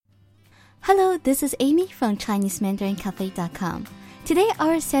Hello, this is Amy from ChineseMandarinCafe.com. Today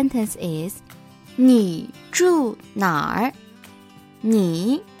our sentence is 你住哪儿?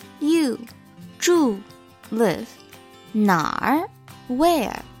 你 you 住 live 哪儿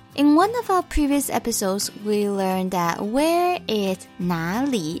where. In one of our previous episodes, we learned that where is 哪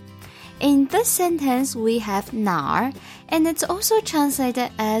里. In this sentence, we have 哪儿, and it's also translated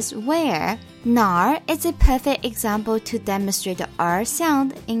as where. 哪儿 is a perfect example to demonstrate the R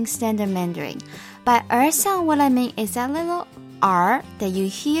sound in Standard Mandarin. By R sound, what I mean is that little R that you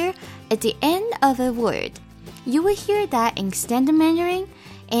hear at the end of a word. You will hear that in Standard Mandarin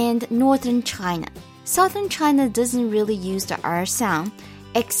and Northern China. Southern China doesn't really use the R sound,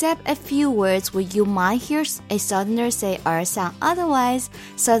 except a few words where you might hear a Southerner say R sound. Otherwise,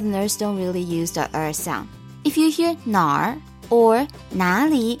 Southerners don't really use the R sound. If you hear 哪儿 or 哪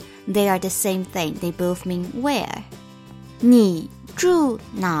里, they are the same thing. They both mean where. 你住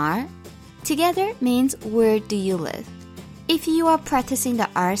哪儿 together means where do you live. If you are practicing the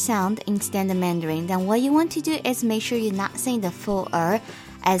R sound in Standard Mandarin, then what you want to do is make sure you're not saying the full R,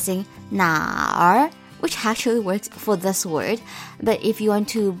 as in 哪儿, which actually works for this word. But if you want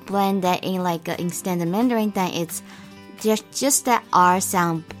to blend that in like in Standard Mandarin, then it's just that R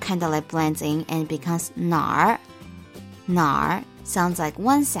sound kind of like blends in and becomes 哪儿. 哪儿 sounds like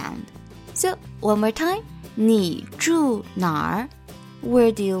one sound. So one more time, 你住哪儿?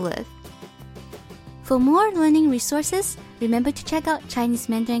 Where do you live? For more learning resources, remember to check out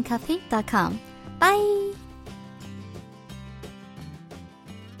ChineseMandarinCafe.com. Bye!